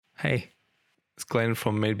Hey, it's Glenn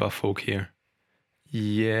from Made by Folk here.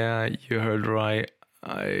 Yeah, you heard right.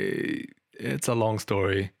 It's a long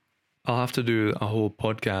story. I'll have to do a whole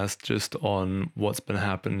podcast just on what's been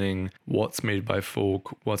happening, what's made by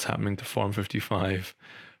folk, what's happening to Farm 55.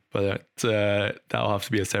 But that'll have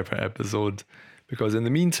to be a separate episode because in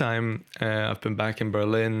the meantime, I've been back in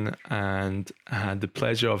Berlin and I had the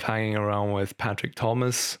pleasure of hanging around with Patrick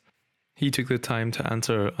Thomas. He took the time to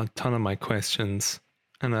answer a ton of my questions,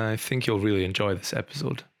 and I think you'll really enjoy this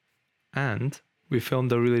episode. And we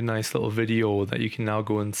filmed a really nice little video that you can now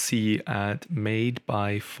go and see at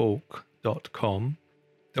madebyfolk.com.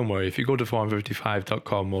 Don't worry, if you go to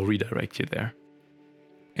farm55.com, we'll redirect you there.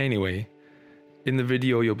 Anyway, in the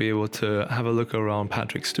video, you'll be able to have a look around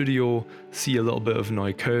Patrick's studio, see a little bit of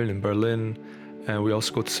Neukölln in Berlin, and we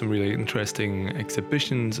also go to some really interesting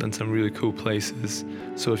exhibitions and some really cool places.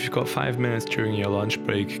 So if you've got 5 minutes during your lunch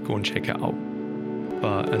break, go and check it out.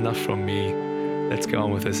 But enough from me. Let's get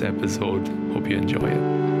on with this episode. Hope you enjoy it.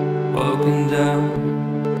 Walking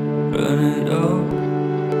down, burn it up.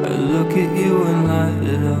 I look at you and light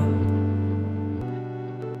it up.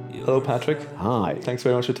 Hello, Patrick. Hi. Thanks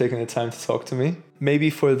very much for taking the time to talk to me. Maybe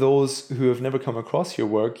for those who have never come across your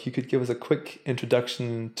work, you could give us a quick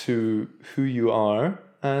introduction to who you are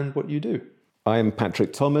and what you do. I am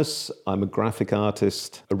Patrick Thomas. I'm a graphic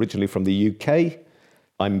artist originally from the UK.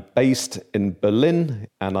 I'm based in Berlin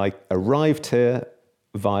and I arrived here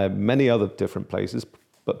via many other different places,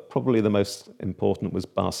 but probably the most important was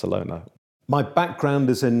Barcelona. My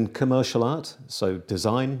background is in commercial art, so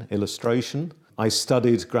design, illustration. I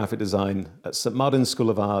studied graphic design at St Martin's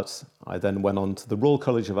School of Art. I then went on to the Royal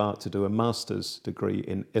College of Art to do a master's degree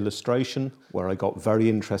in illustration, where I got very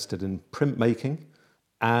interested in printmaking.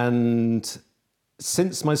 And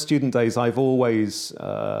since my student days, I've always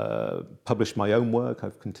published my own work.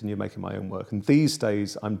 I've continued making my own work. And these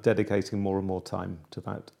days, I'm dedicating more and more time to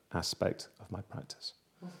that aspect of my practice.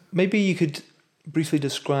 Maybe you could briefly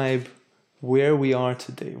describe where we are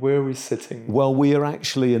today. Where are we sitting? Well, we are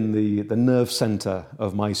actually in the nerve center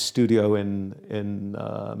of my studio in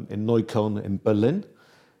Neukölln in Berlin.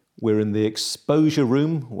 We're in the exposure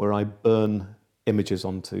room where I burn images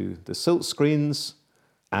onto the silk screens,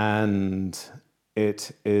 and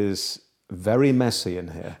it is very messy in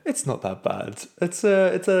here. It's not that bad. It's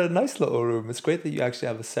a nice little room. It's great that you actually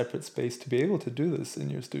have a separate space to be able to do this in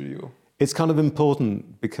your studio. It's kind of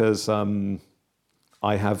important because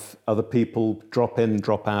I have other people drop in,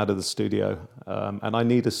 drop out of the studio, and I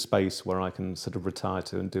need a space where I can sort of retire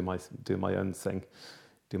to and do my own thing,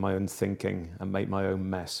 do my own thinking, and make my own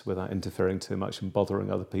mess without interfering too much and bothering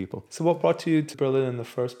other people. So what brought you to Berlin in the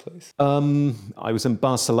first place? I was in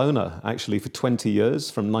Barcelona actually for 20 years,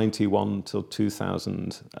 from 91 till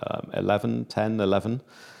 2011, 10, 11.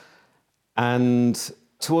 And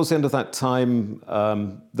towards the end of that time,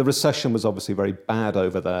 the recession was obviously very bad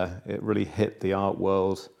over there. It really hit the art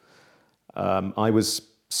world. I was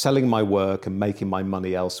selling my work and making my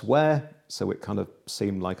money elsewhere, so it kind of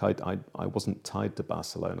seemed like I wasn't tied to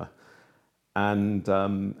Barcelona. And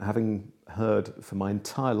having heard for my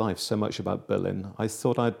entire life so much about Berlin, I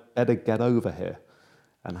thought I'd better get over here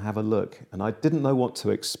and have a look. And I didn't know what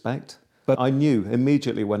to expect, but I knew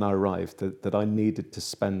immediately when I arrived that I needed to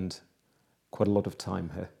spend quite a lot of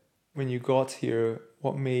time here. When you got here,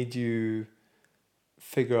 what made you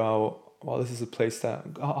figure out, well, this is a place that,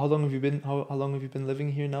 how long have you been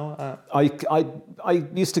living here now? I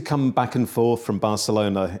used to come back and forth from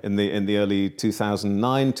Barcelona in the early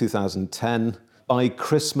 2009, 2010. By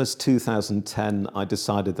Christmas 2010, I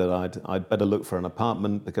decided that I'd better look for an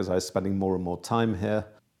apartment because I was spending more and more time here.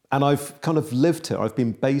 And I've kind of lived here. I've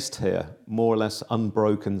been based here more or less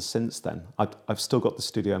unbroken since then. I've still got the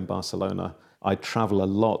studio in Barcelona. I travel a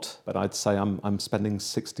lot, but I'd say I'm spending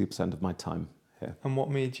 60% of my time here. And what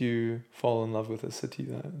made you fall in love with a city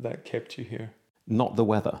that kept you here? Not the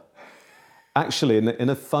weather. Actually, in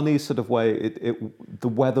a funny sort of way, the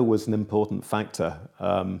weather was an important factor.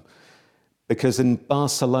 Because in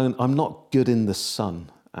Barcelona, I'm not good in the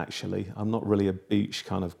sun. Actually, I'm not really a beach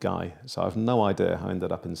kind of guy. So I have no idea how I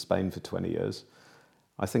ended up in Spain for 20 years.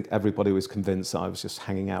 I think everybody was convinced that I was just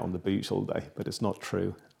hanging out on the beach all day, but it's not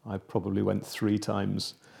true. I probably went 3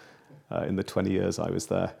 times in the 20 years I was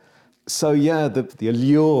there. So yeah, the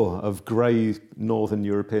allure of grey northern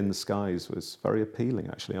European skies was very appealing,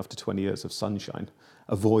 actually, after 20 years of sunshine.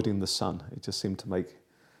 Avoiding the sun, it just seemed to make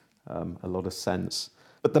a lot of sense.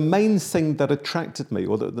 But the main thing that attracted me,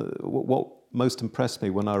 or what most impressed me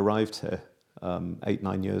when I arrived here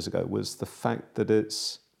 8-9 years ago, was the fact that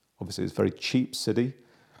it's a very cheap city.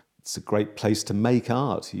 It's a great place to make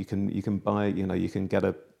art. You can buy, you can get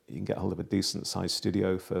a You can get hold of a decent-sized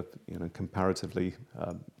studio for comparatively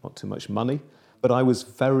not too much money. But I was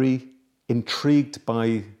very intrigued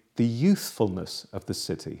by the youthfulness of the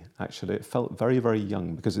city. Actually, it felt very, very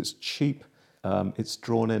young because it's cheap. It's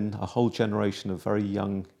drawn in a whole generation of very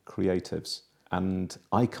young creatives, and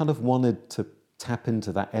I kind of wanted to tap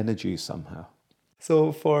into that energy somehow.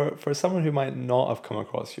 So for someone who might not have come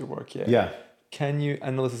across your work yet, Yeah. Can you,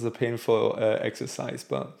 I know this is a painful exercise,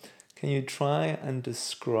 but can you try and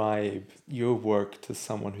describe your work to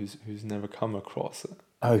someone who's never come across it?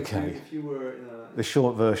 Okay. If you were in a... The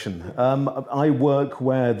short version. I work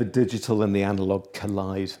where the digital and the analog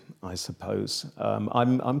collide, I suppose.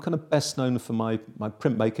 I'm kind of best known for my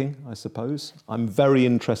printmaking, I suppose. I'm very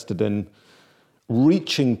interested in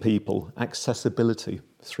reaching people, accessibility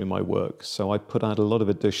through my work. So I put out a lot of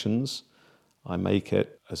editions. I make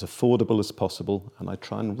it as affordable as possible, and I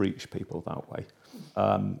try and reach people that way.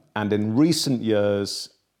 And in recent years,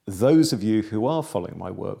 those of you who are following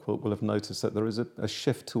my work will have noticed that there is a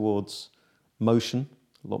shift towards motion,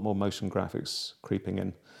 a lot more motion graphics creeping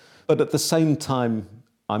in. But at the same time,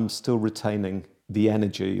 I'm still retaining the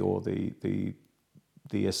energy or the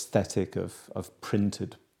aesthetic of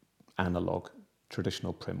printed analog,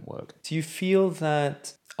 traditional print work. Do you feel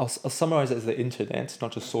that, I'll summarize it as the internet,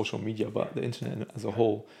 not just social media, but the internet as a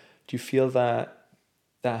whole. Do you feel that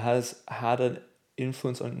has had an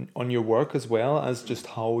influence on your work as well as just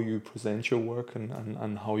how you present your work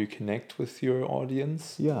and how you connect with your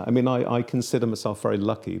audience? Yeah, I mean, I consider myself very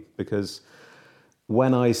lucky because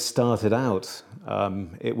when I started out,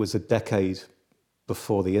 it was a decade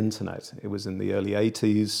before the internet. It was in the early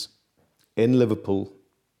 80s in Liverpool,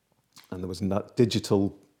 and there was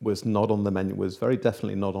digital was not on the menu, was very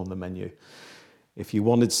definitely not on the menu. If you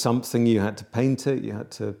wanted something, you had to paint it, you had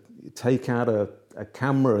to take out a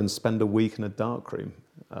camera and spend a week in a darkroom.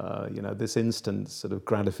 This instant sort of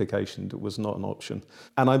gratification was not an option.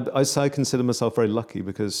 And I consider myself very lucky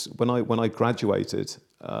because when I graduated,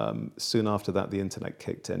 soon after that, the internet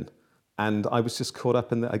kicked in. And I was just caught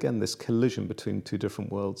up in, this collision between two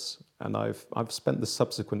different worlds. And I've spent the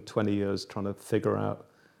subsequent 20 years trying to figure out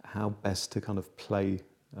how best to kind of play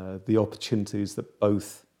the opportunities that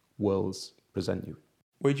both worlds present you.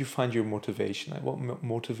 Where do you find your motivation? Like, what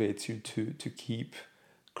motivates you to keep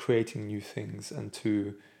creating new things and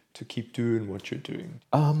to keep doing what you're doing?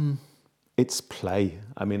 It's play.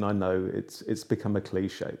 I mean, I know it's become a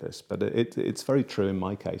cliche, this, but it's very true in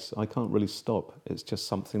my case. I can't really stop. It's just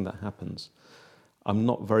something that happens. I'm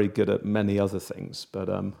not very good at many other things, but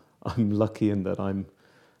I'm lucky in that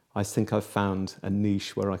I think I've found a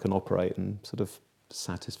niche where I can operate and sort of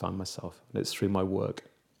satisfy myself, and it's through my work.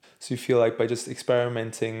 So you feel like by just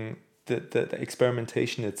experimenting, the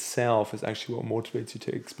experimentation itself is actually what motivates you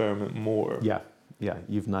to experiment more? Yeah,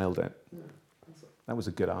 you've nailed it. That was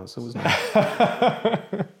a good answer, wasn't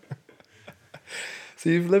it? So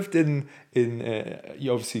you've lived in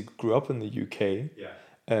you obviously grew up in the UK.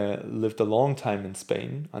 Yeah. Lived a long time in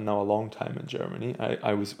Spain and now a long time in Germany.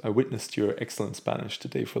 I witnessed your excellent Spanish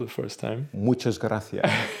today for the first time. Muchas gracias.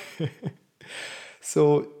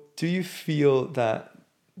 So do you feel that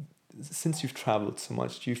since you've traveled so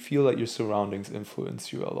much, do you feel that your surroundings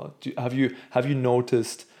influence you a lot? Have you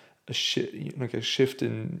noticed a shift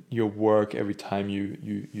in your work every time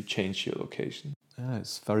you change your location? Yeah,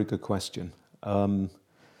 it's a very good question. The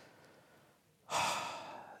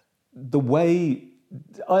way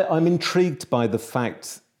I'm intrigued by the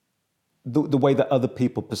fact, the way that other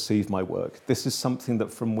people perceive my work. This is something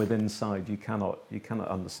that from within inside you cannot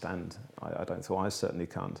understand. I don't think I certainly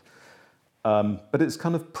can't. But it's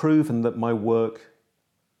kind of proven that my work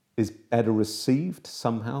is better received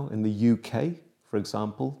somehow in the UK, for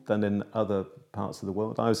example, than in other parts of the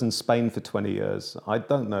world. I was in Spain for 20 years. I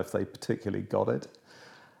don't know if they particularly got it.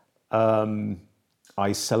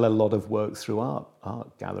 I sell a lot of work through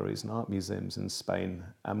art galleries and art museums in Spain.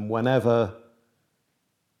 And whenever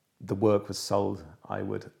the work was sold, I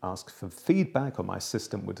would ask for feedback, or my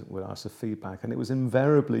assistant would ask for feedback. And it was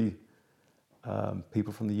invariably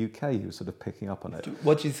people from the UK who were sort of picking up on it.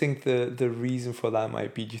 What do you think the reason for that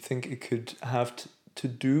might be? Do you think it could have to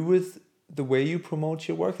do with the way you promote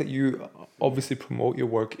your work? That you obviously promote your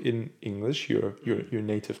work in English, your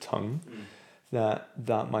native tongue.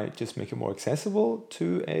 That might just make it more accessible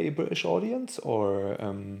to a British audience, or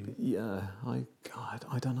Yeah,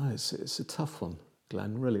 I don't know. It's a tough one,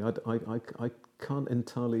 Glenn. Really, I can't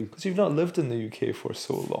entirely. Because you've not lived in the UK for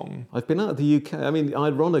so long. I've been out of the UK. I mean,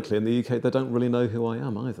 ironically, in the UK, they don't really know who I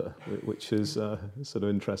am either, which is sort of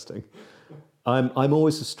interesting. I'm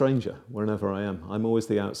always a stranger wherever I am. I'm always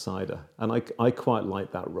the outsider, and I quite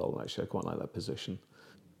like that role. Actually, I quite like that position.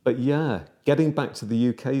 But yeah, getting back to the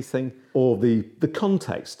UK thing, or the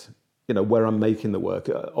context, where I'm making the work,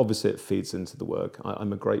 obviously it feeds into the work.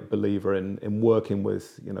 I'm a great believer in working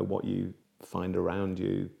with, what you find around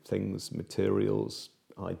you, things, materials,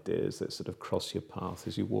 ideas that sort of cross your path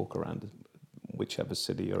as you walk around whichever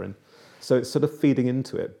city you're in. So it's sort of feeding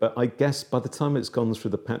into it. But I guess by the time it's gone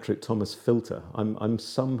through the Patrick Thomas filter, I'm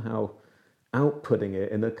somehow outputting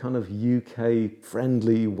it in a kind of UK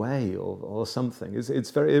friendly way or something.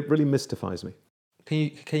 It really mystifies me.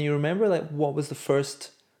 Can you remember what was the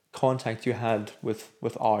first contact you had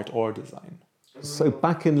with art or design? So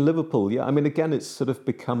back in Liverpool, yeah. I mean, again, it's sort of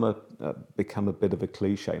become a bit of a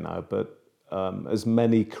cliche now. But as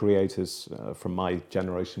many creators from my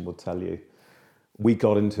generation will tell you, we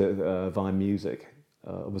got into it via music.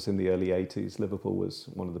 It was in the early 80s. Liverpool was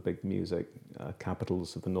one of the big music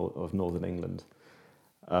capitals of Northern England.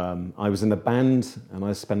 I was in a band, and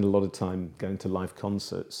I spent a lot of time going to live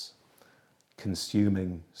concerts,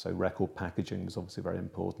 consuming. So record packaging was obviously very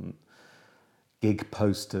important. Gig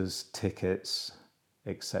posters, tickets,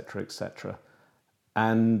 etc., etc.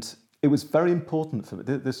 And it was very important for me.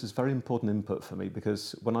 This was very important input for me,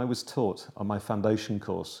 because when I was taught on my foundation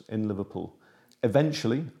course in Liverpool,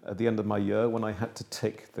 eventually, at the end of my year, when I had to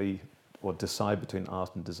decide between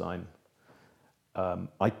art and design,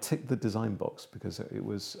 I ticked the design box because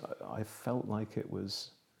I felt like it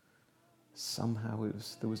was somehow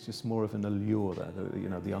there was just more of an allure there.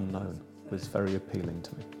 The unknown was very appealing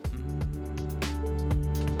to me.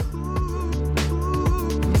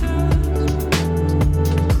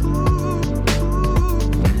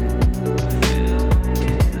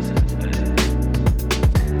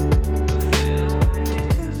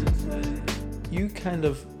 Kind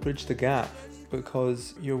of bridge the gap,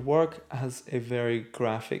 because your work has a very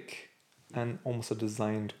graphic and almost a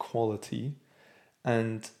designed quality,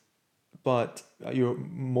 but you're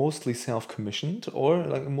mostly self-commissioned, or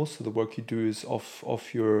like most of the work you do is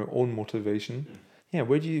of your own motivation. Yeah,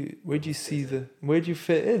 where do you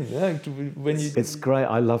fit in? Yeah, it's great.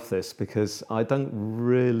 I love this because I don't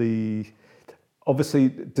really. Obviously,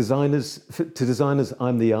 to designers,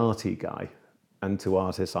 I'm the arty guy, and to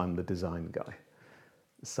artists, I'm the design guy.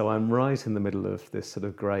 So I'm right in the middle of this sort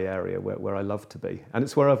of grey area where I love to be. And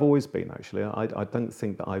it's where I've always been, actually. I don't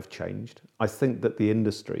think that I've changed. I think that the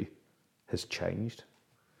industry has changed.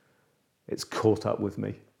 It's caught up with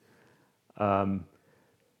me.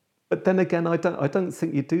 But then again, I don't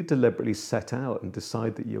think you do deliberately set out and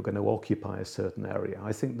decide that you're going to occupy a certain area.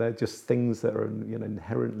 I think they're just things that are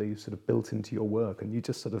inherently sort of built into your work, and you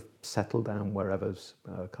just sort of settle down wherever's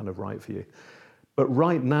kind of right for you. But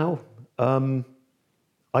right now,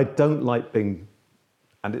 I don't like being,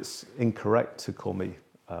 and it's incorrect to call me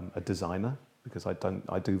a designer, because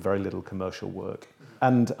I do very little commercial work.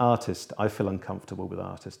 And artist, I feel uncomfortable with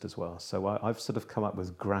artist as well. So I've sort of come up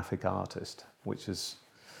with graphic artist, which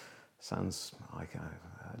sounds like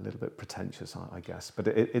a little bit pretentious, I guess. But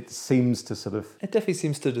it seems to sort of... It definitely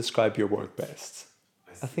seems to describe your work best.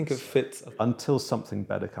 I think it fits. Until something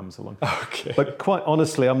better comes along. Okay. But quite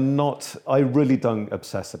honestly, I really don't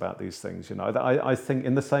obsess about these things. I think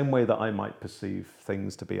in the same way that I might perceive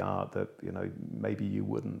things to be art that, maybe you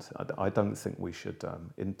wouldn't. I don't think we should,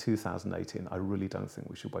 in 2018, I really don't think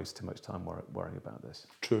we should waste too much time worrying about this.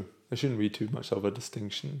 True. There shouldn't be too much of a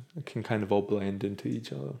distinction. It can kind of all blend into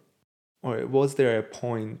each other. All right. Was there a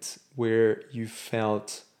point where you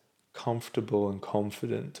felt comfortable and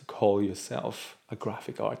confident to call yourself a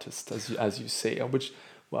graphic artist, as you say, which,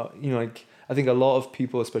 well, I think a lot of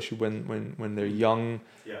people, especially when they're young,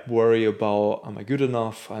 worry about, am I good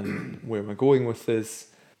enough, and where am I going with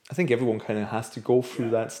this? I think everyone kind of has to go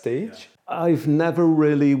through that stage. I've never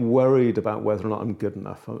really worried about whether or not I'm good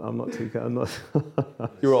enough. I'm not.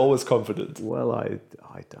 You were always confident. Well, I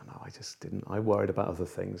don't know. I just didn't. I worried about other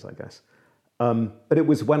things, I guess. But it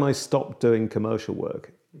was when I stopped doing commercial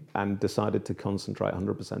work and decided to concentrate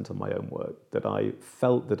 100% on my own work that I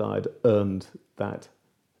felt that I'd earned that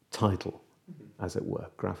title, as it were,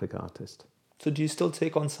 graphic artist. So do you still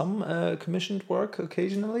take on some commissioned work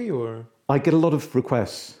occasionally, or? I get a lot of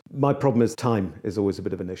requests. My problem is time is always a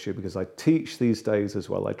bit of an issue, because I teach these days as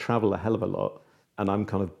well. I travel a hell of a lot, and I'm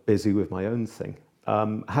kind of busy with my own thing.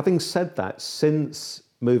 Having said that, since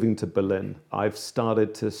moving to Berlin, I've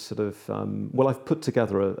started to sort of, I've put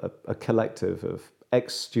together a collective of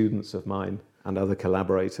ex-students of mine and other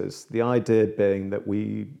collaborators. The idea being that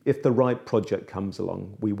if the right project comes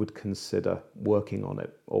along, we would consider working on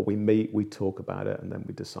it, or we meet, we talk about it, and then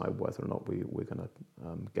we decide whether or not we're going to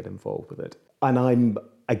get involved with it. And I'm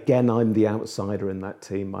the outsider in that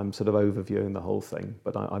team. I'm sort of overviewing the whole thing,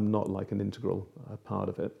 but I'm not like an integral part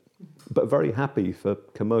of it. but very happy for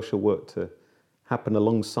commercial work to happen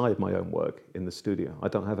alongside my own work in the studio. I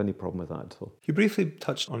don't have any problem with that at all. You briefly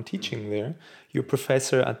touched on teaching there. You're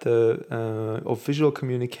professor at the of visual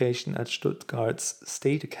communication at Stuttgart's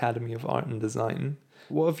State Academy of Art and Design.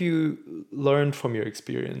 What have you learned from your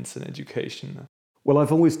experience in education? Well,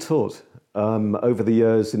 I've always taught. Over the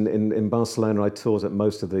years in Barcelona, I taught at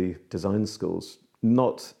most of the design schools.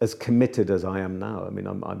 Not as committed as I am now. I mean,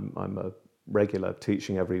 I'm a regular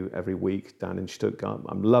teaching every week down in Stuttgart.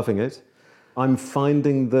 I'm loving it. I'm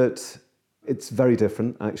finding that it's very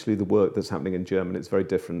different, actually, the work that's happening in Germany. It's very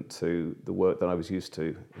different to the work that I was used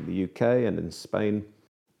to in the UK and in Spain.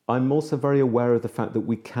 I'm also very aware of the fact that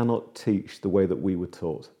we cannot teach the way that we were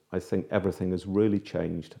taught. I think everything has really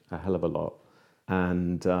changed a hell of a lot.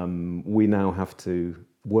 And we now have to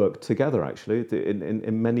work together, actually.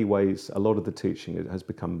 In many ways, a lot of the teaching has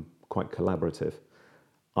become quite collaborative.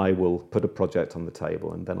 I will put a project on the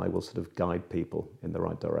table and then I will sort of guide people in the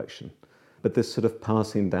right direction. But this sort of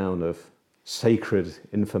passing down of sacred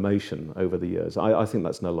information over the years, I think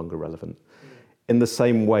that's no longer relevant. In the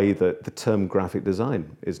same way that the term graphic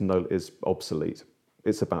design is obsolete.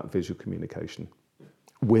 It's about visual communication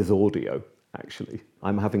with audio, actually.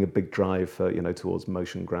 I'm having a big drive towards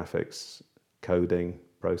motion graphics, coding,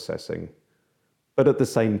 processing, but at the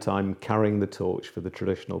same time carrying the torch for the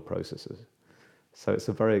traditional processes. So it's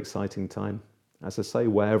a very exciting time, as I say,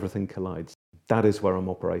 where everything collides. That is where I'm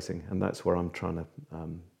operating, and that's where I'm trying to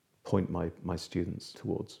point my students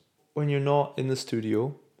towards. When you're not in the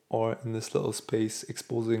studio or in this little space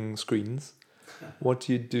exposing screens, what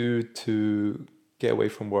do you do to get away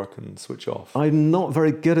from work and switch off? I'm not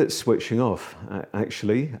very good at switching off,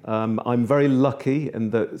 actually. I'm very lucky in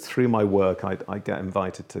that through my work, I get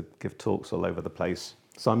invited to give talks all over the place.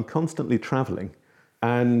 So I'm constantly traveling.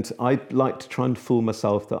 And I like to try and fool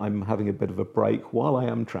myself that I'm having a bit of a break while I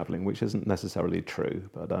am traveling, which isn't necessarily true.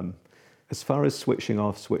 But as far as switching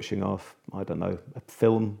off, I don't know, a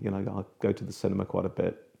film, I go to the cinema quite a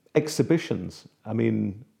bit. Exhibitions. I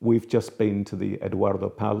mean, we've just been to the Eduardo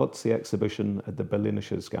Paolozzi exhibition at the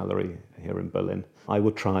Berlinisches Gallery here in Berlin. I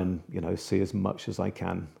will try and, see as much as I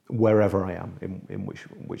can wherever I am, in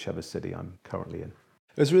whichever city I'm currently in.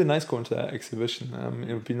 It was really nice going to that exhibition.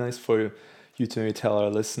 It would be nice for you to maybe tell our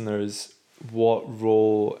listeners what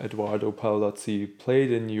role Eduardo Paolozzi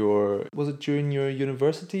played was it during your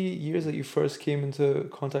university years that you first came into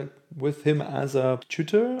contact with him as a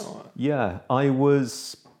tutor? Yeah, I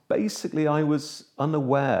was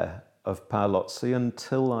unaware of Paolozzi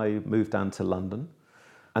until I moved down to London.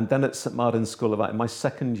 And then at St Martin's School of Art, in my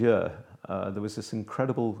second year, there was this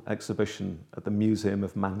incredible exhibition at the Museum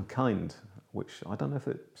of Mankind, which I don't know if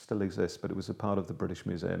it still exists, but it was a part of the British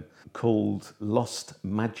Museum, called Lost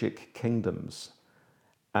Magic Kingdoms.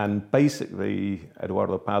 And basically,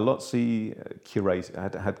 Eduardo Paolozzi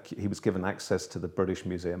he was given access to the British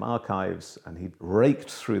Museum archives, and he raked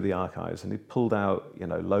through the archives and he pulled out,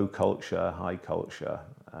 low culture, high culture,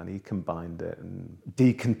 and he combined it and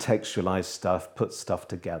decontextualized stuff, put stuff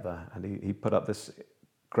together, and he put up this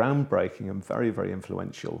groundbreaking and very, very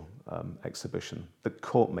influential exhibition that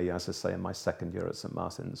caught me, as I say, in my second year at St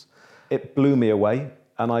Martin's. It blew me away,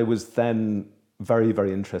 and I was then very,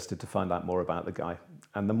 very interested to find out more about the guy.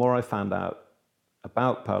 And the more I found out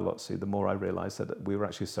about Paolozzi, the more I realized that we were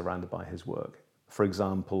actually surrounded by his work. For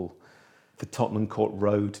example, the Tottenham Court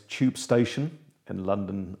Road tube station in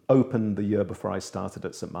London opened the year before I started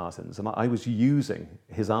at St Martin's, and I was using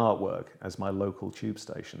his artwork as my local tube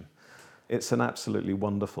station. It's an absolutely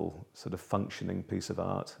wonderful sort of functioning piece of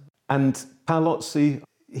art. And Paolozzi,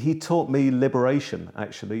 he taught me liberation,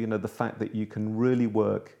 actually, the fact that you can really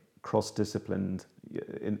work cross-disciplined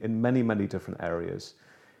in many, many different areas.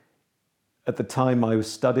 At the time I was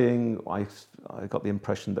studying, I got the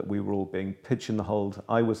impression that we were all being pigeonholed.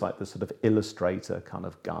 I was like the sort of illustrator kind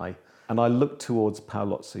of guy. And I looked towards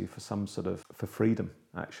Paolozzi for freedom,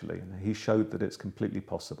 actually. And he showed that it's completely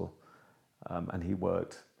possible. And he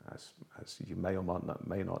worked, as you may or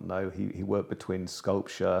may not know, he worked between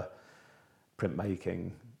sculpture,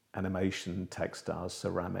 printmaking, animation, textiles,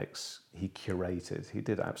 ceramics. He curated. He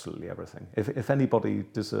did absolutely everything. If anybody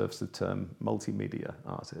deserves the term multimedia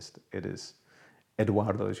artist, it is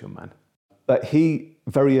Eduardo is your man. But he,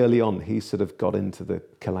 very early on, he sort of got into the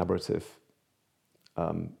collaborative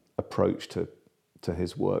approach to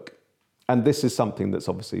his work. And this is something that's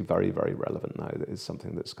obviously very, very relevant now. It is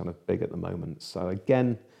something that's kind of big at the moment. So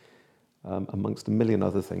again, amongst a million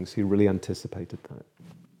other things, he really anticipated that.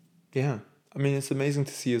 Yeah. I mean, it's amazing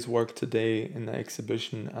to see his work today in the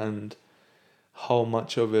exhibition and how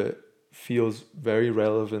much of it feels very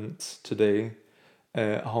relevant today.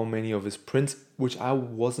 how many of his prints, which I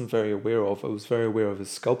wasn't very aware of. I was very aware of his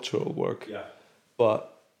sculptural work. Yeah.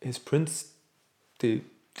 But his prints, the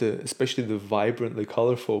especially the vibrantly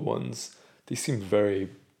colorful ones, they seem very,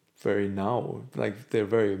 very now. Like they're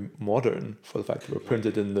very modern for the fact that they were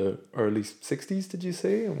printed in the early 60s, did you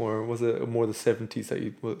say? Or was it more the 70s that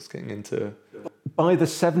he was getting into? By the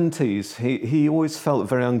 70s, he always felt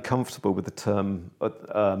very uncomfortable with the term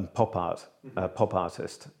pop art, pop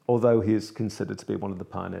artist, although he is considered to be one of the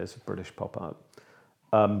pioneers of British pop art.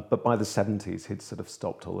 But by the 70s, he'd sort of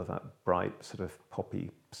stopped all of that bright, sort of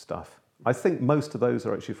poppy stuff. I think most of those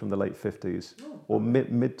are actually from the late 50s, or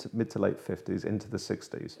mid to late 50s into the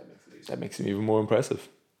 60s. That makes him even more impressive.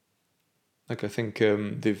 Like I think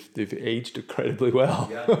they've aged incredibly well.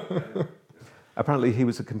 Yeah. Apparently, he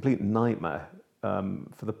was a complete nightmare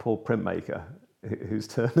for the poor printmaker whose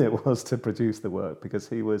turn it was to produce the work, because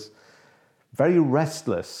he was very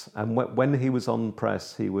restless, and when he was on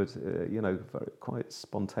press, he would, quite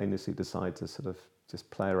spontaneously decide to sort of just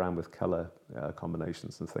play around with color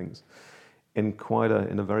combinations and things in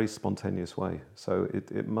a very spontaneous way. So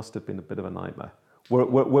it must have been a bit of a nightmare.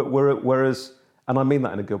 Whereas, and I mean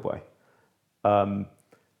that in a good way.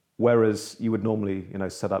 Whereas you would normally,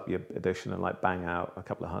 set up your edition and like bang out a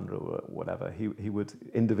couple of hundred or whatever, he would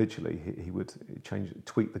individually, he would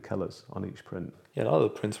tweak the colors on each print. Yeah, a lot of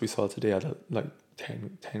the prints we saw today had like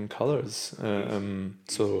 10 colors.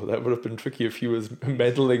 So that would have been tricky if he was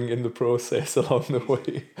meddling in the process along the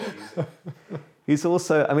way. He's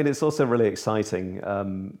also, it's also really exciting.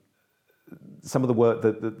 Some of the work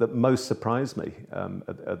that most surprised me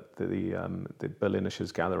at the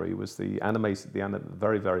Berlinisches Gallery was the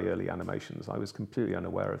very, very early animations. I was completely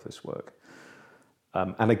unaware of this work.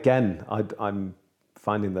 And again, I'm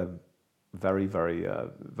finding them very, very,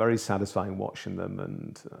 very satisfying watching them.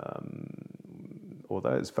 And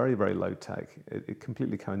although it's very, very low tech, it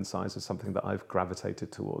completely coincides with something that I've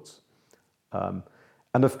gravitated towards.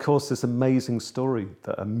 And of course, this amazing story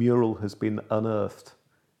that a mural has been unearthed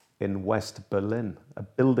in West Berlin. A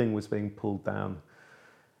building was being pulled down,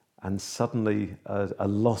 and suddenly a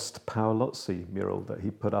lost Paolozzi mural that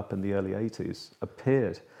he put up in the early 80s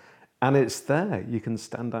appeared. And it's there. You can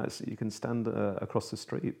stand across the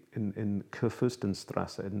street in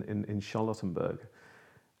Kurfürstenstrasse in Charlottenburg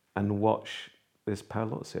and watch this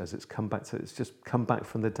Paolozzi as it's just come back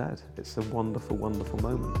from the dead. It's a wonderful, wonderful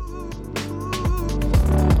moment.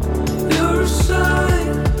 You're a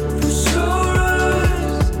sign for sure.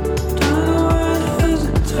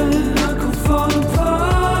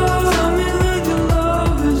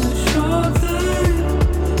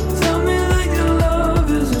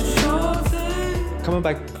 Coming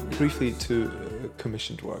back briefly to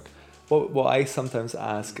commissioned work, what I sometimes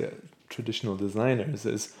ask traditional designers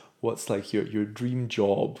is, what's like your dream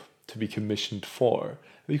job to be commissioned for?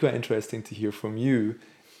 It'd be quite interesting to hear from you.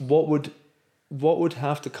 What would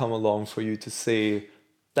have to come along for you to say,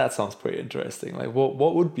 that sounds pretty interesting? Like,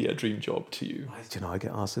 what would be a dream job to you? I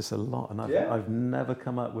get asked this a lot, and I've never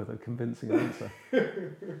come up with a convincing answer.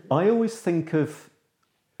 I always think of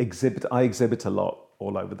I exhibit a lot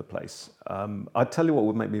all over the place. I'd tell you what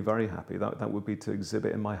would make me very happy. That would be to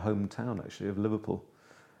exhibit in my hometown, actually, of Liverpool,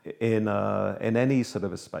 in any sort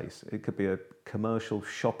of a space. It could be a commercial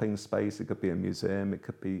shopping space. It could be a museum. It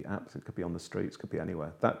could be apps. It could be on the streets. It could be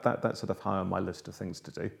anywhere. That's sort of high on my list of things to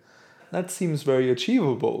do. That seems very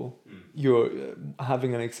achievable. You're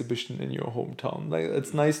having an exhibition in your hometown. Like,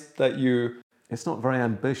 it's nice that you. It's not very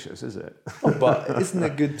ambitious, is it? But isn't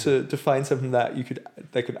it good to find something that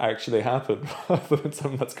could actually happen rather than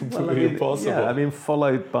something that's completely impossible?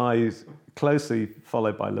 Yeah, closely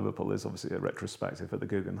followed by Liverpool is obviously a retrospective at the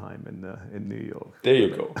Guggenheim in New York. There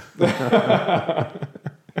you go.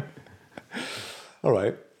 All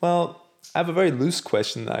right. Well, I have a very loose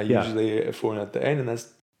question that I usually throw in at the end, and that's,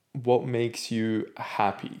 what makes you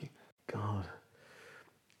happy? God.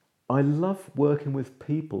 I love working with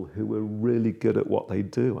people who are really good at what they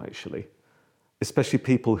do, actually. Especially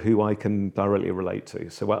people who I can directly relate to.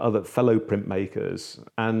 So other fellow printmakers.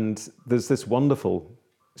 And there's this wonderful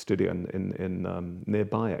studio in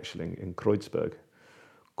nearby, actually, in Kreuzberg,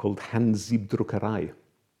 called Handsiebdruckerei.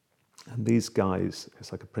 And these guys,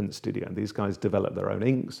 it's like a print studio, and these guys develop their own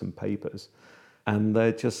inks and papers. And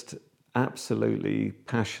they're just absolutely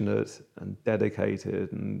passionate and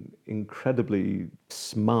dedicated and incredibly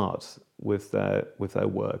smart with their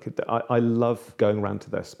work. I love going around to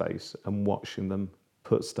their space and watching them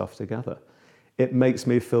put stuff together. It makes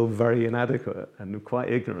me feel very inadequate and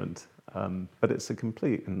quite ignorant, but it's a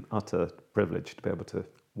complete and utter privilege to be able to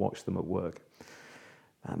watch them at work.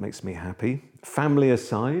 That makes me happy. Family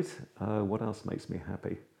aside, what else makes me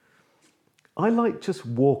happy? I like just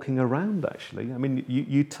walking around, actually. I mean,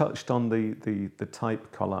 you touched on the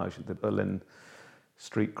type collage, the Berlin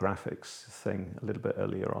street graphics thing a little bit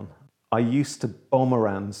earlier on. I used to bomb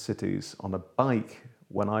around cities on a bike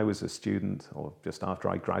when I was a student, or just after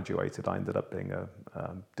I graduated. I ended up being a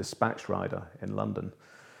dispatch rider in London.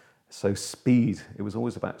 So speed, it was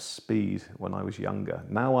always about speed when I was younger.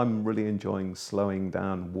 Now I'm really enjoying slowing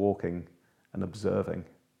down, walking and observing.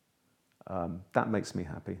 That makes me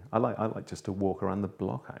happy. I like just to walk around the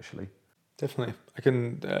block, actually. Definitely. I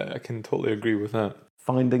can totally agree with that.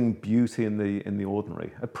 Finding beauty in the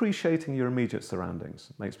ordinary, appreciating your immediate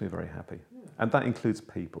surroundings makes me very happy. And that includes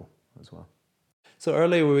people as well. So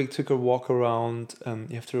earlier we took a walk around.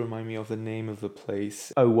 You have to remind me of the name of the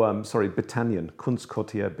place. Oh, sorry, Britannien,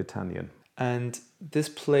 Kunstquartier Britannien. And this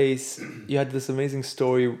place, you had this amazing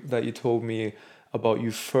story that you told me about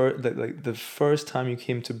the first time you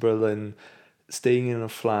came to Berlin, staying in a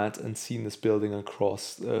flat and seeing this building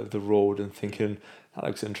across the road and thinking, that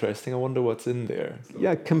looks interesting. I wonder what's in there.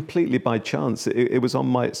 Yeah, completely by chance. It was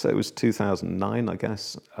it was 2009, I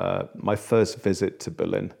guess, my first visit to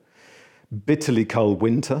Berlin. Bitterly cold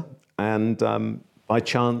winter, and by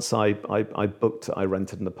chance I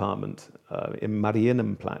rented an apartment in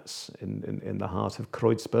Marienplatz in the heart of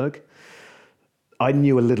Kreuzberg. I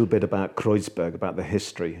knew a little bit about Kreuzberg, about the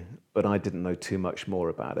history, but I didn't know too much more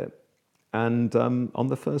about it. And on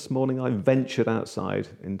the first morning, I ventured outside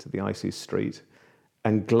into the icy street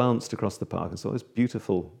and glanced across the park and saw this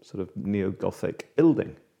beautiful sort of neo-Gothic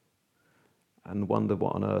building and wondered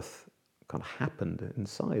what on earth kind of happened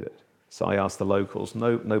inside it. So I asked the locals.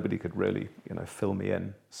 Nobody could really, fill me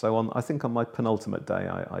in. So I think on my penultimate day,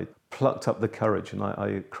 I plucked up the courage and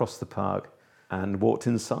I crossed the park and walked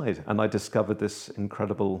inside, and I discovered this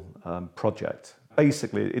incredible project.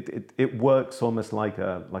 Basically, it works almost like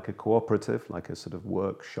a cooperative, like a sort of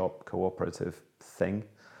workshop cooperative thing.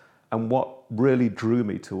 And what really drew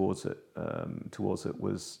me towards it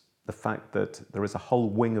was the fact that there is a whole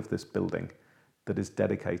wing of this building that is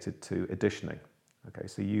dedicated to editioning. Okay,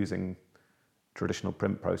 so using traditional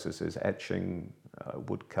print processes, etching,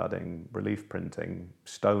 wood cutting, relief printing,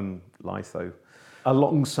 stone litho,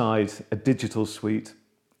 alongside a digital suite,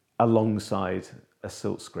 alongside a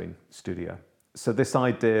silkscreen studio. So this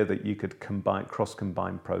idea that you could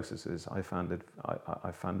cross-combine processes, I found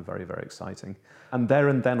very, very exciting. And there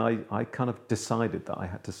and then I kind of decided that I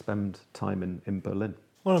had to spend time in Berlin.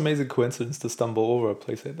 What an amazing coincidence to stumble over a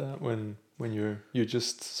place like that when you're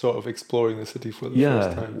just sort of exploring the city for the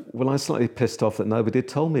first time. Well, I'm slightly pissed off that nobody had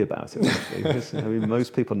told me about it. Because,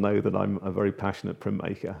 most people know that I'm a very passionate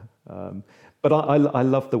printmaker. But I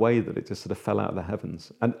love the way that it just sort of fell out of the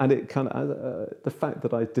heavens. And it kind of, the fact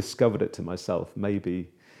that I discovered it to myself made me...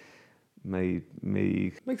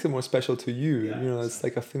 Makes it more special to you. Yeah. It's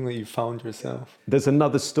like a thing that you found yourself. There's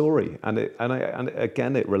another story, and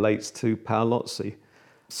again, it relates to Paolozzi.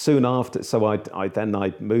 Soon after, so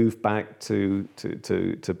I moved back to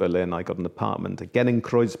Berlin. I got an apartment again in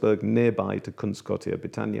Kreuzberg, nearby to Kunstquartier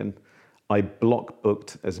Britannien. I block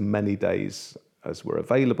booked as many days as were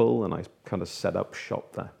available, and I kind of set up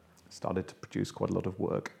shop there. Started to produce quite a lot of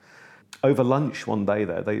work. Over lunch one day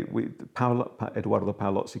there, Eduardo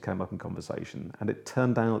Paolozzi came up in conversation, and it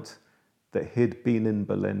turned out that he'd been in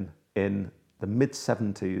Berlin in the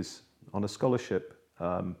mid-70s on a scholarship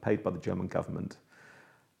paid by the German government.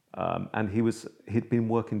 And he'd been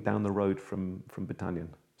working down the road from Britannien.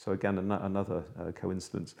 So again, another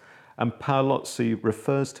coincidence. And Paolozzi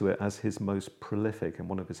refers to it as his most prolific and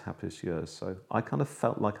one of his happiest years. So I kind of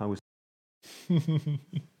felt like I was...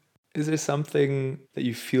 Is there something that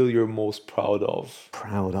you feel you're most proud of?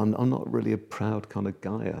 Proud? I'm not really a proud kind of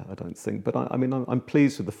guy, I don't think. But I'm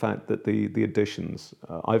pleased with the fact that the editions,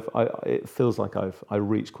 it feels like I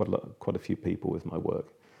reached quite a few people with my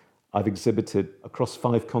work. I've exhibited across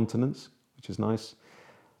 5 continents, which is nice.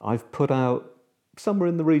 I've put out somewhere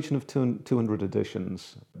in the region of 200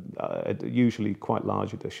 editions, usually quite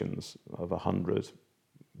large editions of 100,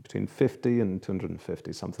 between 50 and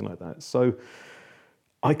 250, something like that. So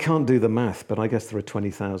I can't do the math, but I guess there are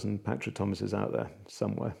 20,000 Patrick Thomases out there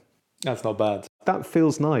somewhere. That's not bad. That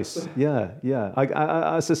feels nice. Yeah.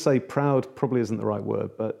 As I say, proud probably isn't the right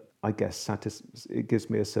word, but I guess it gives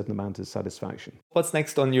me a certain amount of satisfaction. What's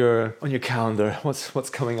next on your calendar?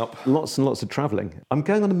 What's coming up? Lots and lots of travelling. I'm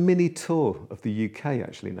going on a mini tour of the UK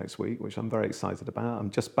actually next week, which I'm very excited about.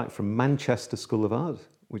 I'm just back from Manchester School of Art,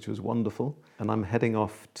 which was wonderful. And I'm heading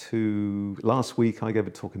off last week I gave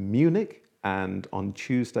a talk in Munich, and on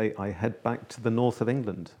Tuesday I head back to the north of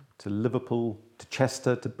England, to Liverpool, to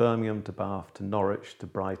Chester, to Birmingham, to Bath, to Norwich, to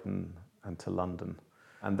Brighton and to London.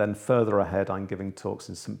 And then further ahead, I'm giving talks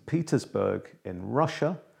in St. Petersburg in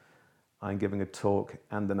Russia. I'm giving a talk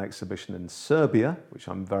and an exhibition in Serbia, which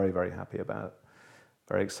I'm very, very happy about.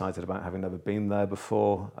 Very excited about, having never been there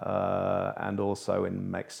before. And also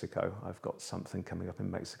in Mexico. I've got something coming up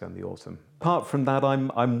in Mexico in the autumn. Apart from that,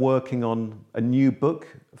 I'm working on a new book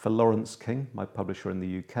for Lawrence King, my publisher in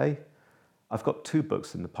the UK. I've got 2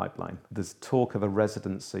 books in the pipeline. There's talk of a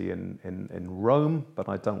residency in Rome, but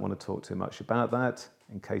I don't want to talk too much about that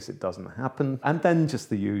in case it doesn't happen. And then just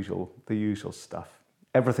the usual stuff.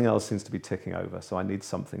 Everything else seems to be ticking over, so I need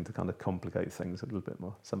something to kind of complicate things a little bit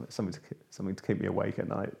more, something to keep me awake at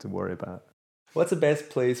night, to worry about. What's the best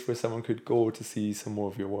place where someone could go to see some more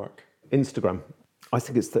of your work? Instagram. I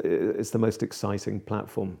think it's the most exciting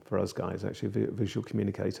platform for us guys, actually, visual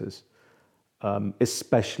communicators.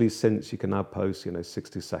 Especially since you can now post,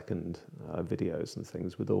 60-second videos and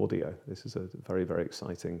things with audio. This is a very, very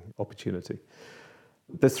exciting opportunity.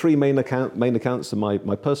 The 3 main accounts are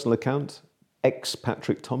my personal account,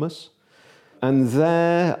 Patrick Thomas, and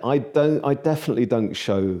there I definitely don't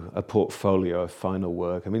show a portfolio of final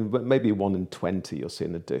work. I mean, maybe 1 in 20 you'll see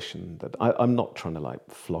an edition. That I'm not trying to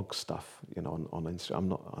flog stuff, on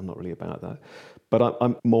Instagram. I'm not really about that, but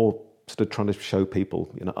I'm more sort of trying to show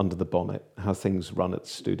people, under the bonnet, how things run at the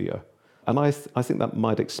studio. And I think that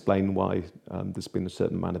might explain why there's been a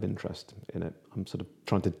certain amount of interest in it. I'm sort of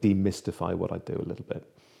trying to demystify what I do a little bit.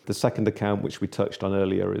 The second account, which we touched on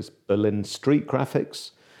earlier, is Berlin Street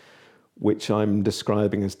Graphics, which I'm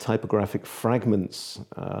describing as typographic fragments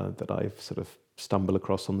that I've sort of stumbled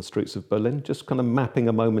across on the streets of Berlin, just kind of mapping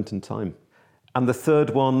a moment in time. And the third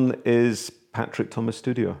one is Patrick Thomas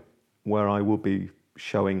Studio, where I will be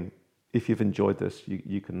showing. If you've enjoyed this,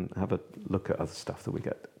 you can have a look at other stuff that we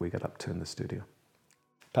get up to in the studio.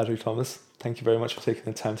 Patrick Thomas, thank you very much for taking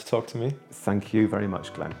the time to talk to me. Thank you very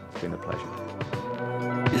much, Glenn. It's been a pleasure.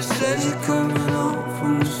 You said you're coming home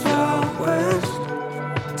from the southwest,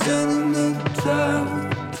 telling me to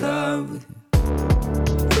drive with you.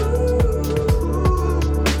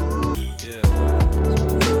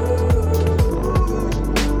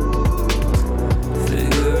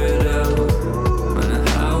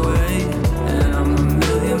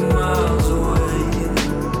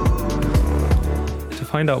 To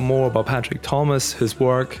find out more about Patrick Thomas, his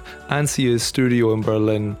work, and see his studio in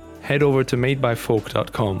Berlin, head over to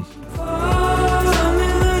madebyfolk.com.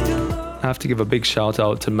 I have to give a big shout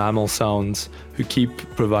out to Mammal Sounds, who keep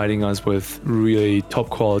providing us with really top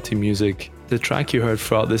quality music. The track you heard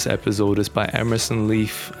throughout this episode is by Emerson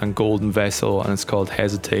Leaf and Golden Vessel, and it's called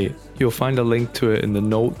Hesitate. You'll find a link to it in the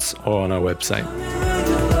notes or on our website.